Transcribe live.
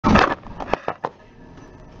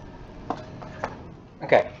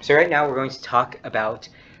Okay, so right now we're going to talk about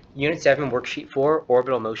Unit 7, Worksheet 4,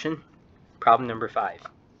 Orbital Motion, problem number 5.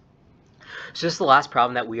 So this is the last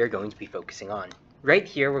problem that we are going to be focusing on. Right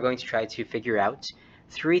here, we're going to try to figure out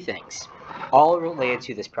 3 things, all related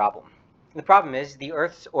to this problem. The problem is the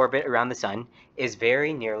Earth's orbit around the Sun is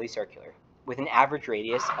very nearly circular, with an average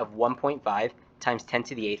radius of 1.5 times 10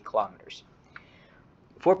 to the 8th kilometers.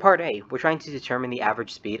 For part A, we're trying to determine the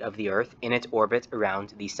average speed of the Earth in its orbit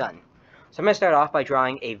around the Sun. So I'm going to start off by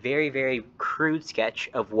drawing a very crude sketch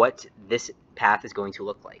of what this path is going to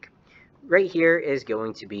look like. Right here is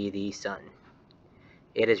going to be the Sun.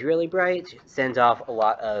 It is really bright, sends off a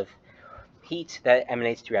lot of heat that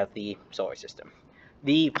emanates throughout the solar system.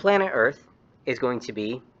 The planet Earth is going to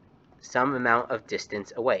be some amount of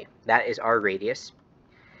distance away. That is our radius.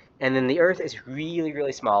 And then the Earth is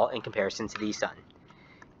really small in comparison to the Sun.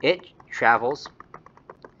 It travels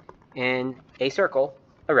in a circle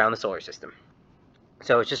around the solar system.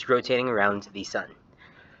 So it's just rotating around the Sun.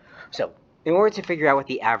 So in order to figure out what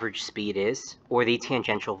the average speed is, or the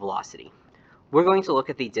tangential velocity, we're going to look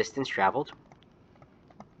at the distance traveled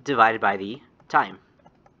divided by the time.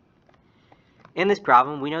 In this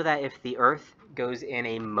problem, we know that if the Earth goes in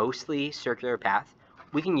a mostly circular path,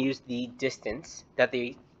 we can use the distance that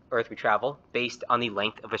the Earth would travel based on the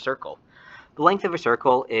length of a circle. The length of a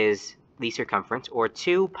circle is the circumference, or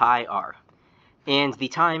 2 pi r. And the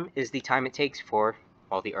time is the time it takes for,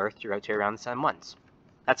 well, the Earth to rotate around the Sun once.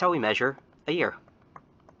 That's how we measure a year.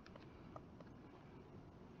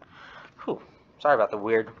 Whew, sorry about the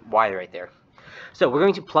weird Y right there. So we're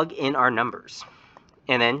going to plug in our numbers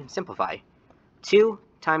and then simplify. 2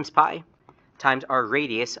 times pi times our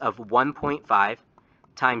radius of 1.5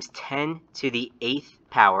 times 10 to the 8th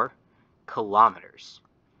power kilometers.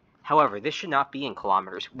 However, this should not be in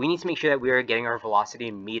kilometers. We need to make sure that we are getting our velocity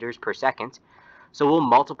in meters per second. So we'll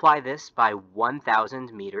multiply this by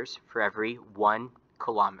 1,000 meters for every 1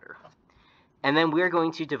 kilometer. And then we're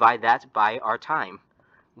going to divide that by our time,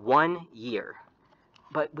 1 year.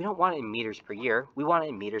 But we don't want it in meters per year, we want it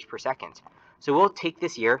in meters per second. So we'll take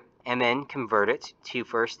this year and then convert it to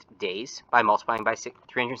first days by multiplying by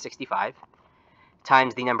 365,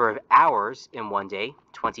 times the number of hours in 1 day,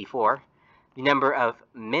 24, the number of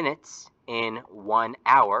minutes in 1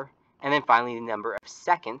 hour, and then finally the number of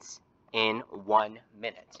seconds in 1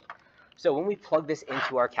 minute. So when we plug this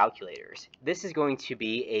into our calculators, this is going to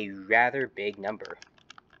be a rather big number.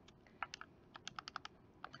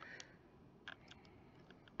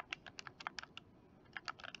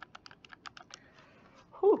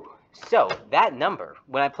 Whew. So that number,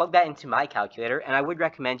 when I plug that into my calculator, and I would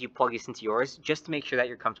recommend you plug this into yours just to make sure that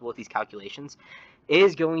you're comfortable with these calculations,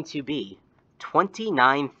 is going to be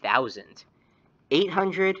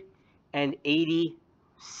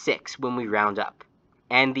 29,886 when we round up,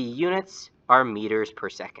 and the units are meters per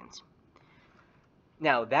second.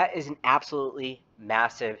 Now that is an absolutely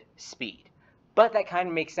massive speed, but that kind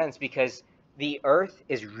of makes sense because the Earth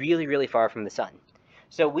is really far from the Sun,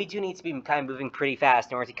 so we do need to be kind of moving pretty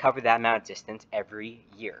fast in order to cover that amount of distance every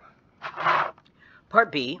year.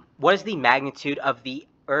 Part B, what is the magnitude of the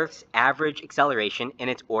Earth's average acceleration in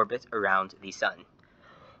its orbit around the Sun?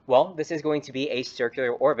 Well, this is going to be a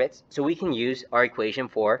circular orbit, so we can use our equation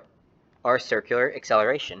for our circular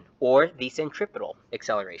acceleration, or the centripetal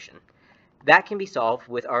acceleration. That can be solved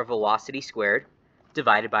with our velocity squared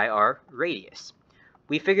divided by our radius.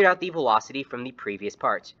 We figured out the velocity from the previous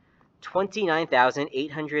part,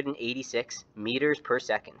 29,886 meters per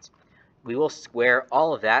second. We will square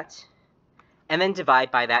all of that and then divide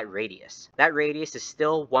by that radius. That radius is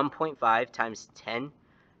still 1.5 times 10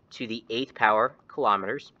 to the 8th power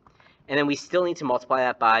kilometers. And then we still need to multiply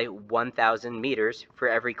that by 1,000 meters for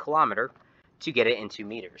every kilometer to get it into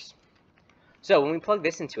meters. So when we plug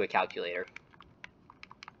this into a calculator,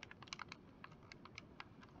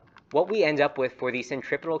 what we end up with for the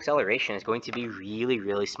centripetal acceleration is going to be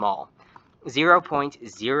really small,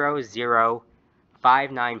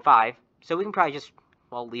 0.00595. So we can probably just,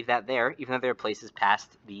 well, leave that there, even though there are places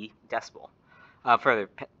past the decimal, further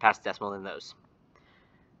past decimal than those.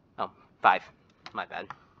 Oh, 5, my bad.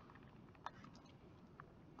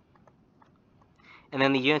 And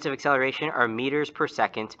then the units of acceleration are meters per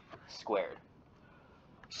second squared.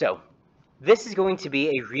 So this is going to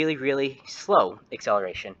be a really slow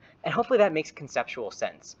acceleration, and hopefully that makes conceptual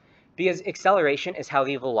sense, because acceleration is how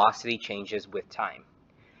the velocity changes with time.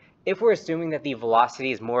 If we're assuming that the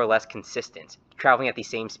velocity is more or less consistent, traveling at the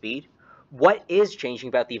same speed, what is changing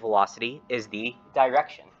about the velocity is the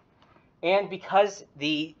direction. And because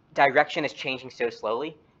the direction is changing so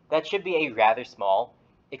slowly, that should be a rather small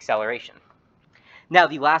acceleration. Now,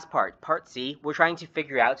 the last part, part C, we're trying to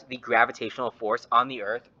figure out the gravitational force on the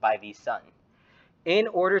Earth by the Sun. In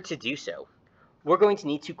order to do so, we're going to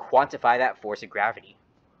need to quantify that force of gravity.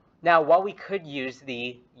 Now, while we could use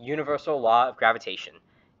the universal law of gravitation,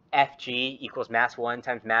 Fg equals mass 1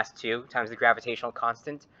 times mass 2 times the gravitational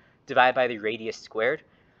constant divided by the radius squared,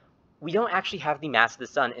 we don't actually have the mass of the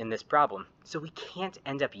Sun in this problem, so we can't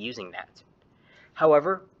end up using that.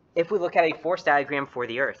 However, if we look at a force diagram for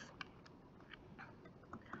the Earth,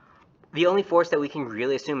 the only force that we can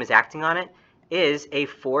really assume is acting on it is a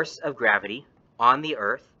force of gravity on the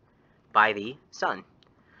Earth by the Sun.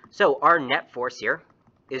 So our net force here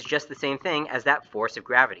is just the same thing as that force of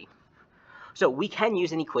gravity. So we can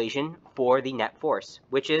use an equation for the net force,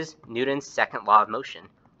 which is Newton's second law of motion.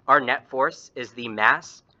 Our net force is the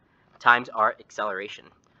mass times our acceleration.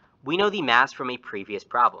 We know the mass from a previous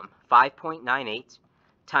problem. 5.98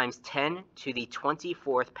 times 10 to the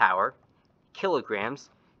 24th power kilograms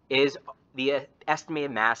is the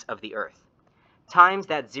estimated mass of the Earth, times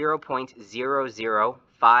that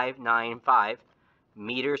 0.00595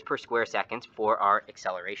 meters per square second for our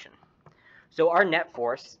acceleration. So our net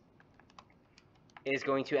force is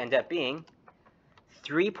going to end up being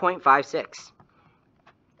 3.56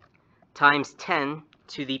 times 10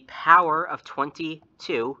 to the power of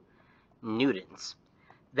 22 newtons.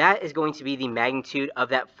 That is going to be the magnitude of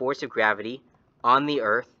that force of gravity on the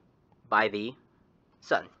Earth by the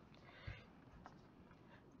Sun.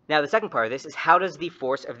 Now, the second part of this is how does the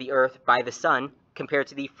force of the Earth by the Sun compare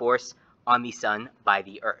to the force on the Sun by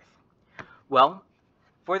the Earth? Well,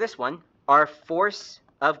 for this one, our force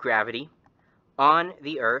of gravity on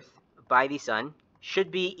the Earth by the Sun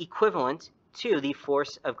should be equivalent to the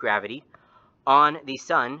force of gravity on the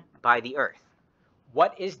Sun by the Earth.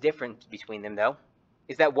 What is different between them, though,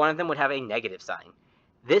 is that one of them would have a negative sign.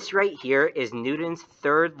 This right here is Newton's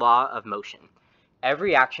third law of motion.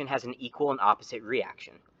 Every action has an equal and opposite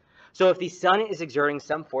reaction. So if the Sun is exerting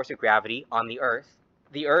some force of gravity on the Earth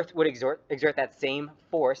would exert that same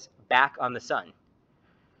force back on the Sun.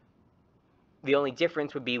 The only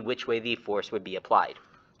difference would be which way the force would be applied.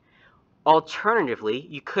 Alternatively,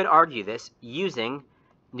 you could argue this using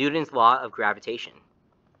Newton's law of gravitation,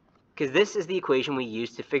 because this is the equation we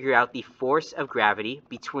use to figure out the force of gravity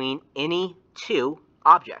between any two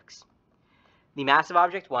objects. The mass of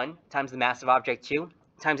object 1 times the mass of object 2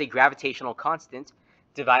 times a gravitational constant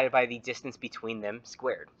divided by the distance between them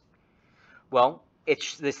squared. Well,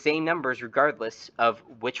 it's the same numbers regardless of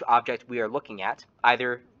which object we are looking at,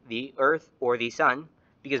 either the Earth or the Sun,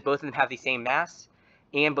 because both of them have the same mass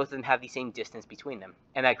and both of them have the same distance between them,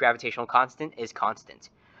 and that gravitational constant is constant.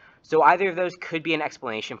 So either of those could be an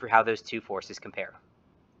explanation for how those two forces compare.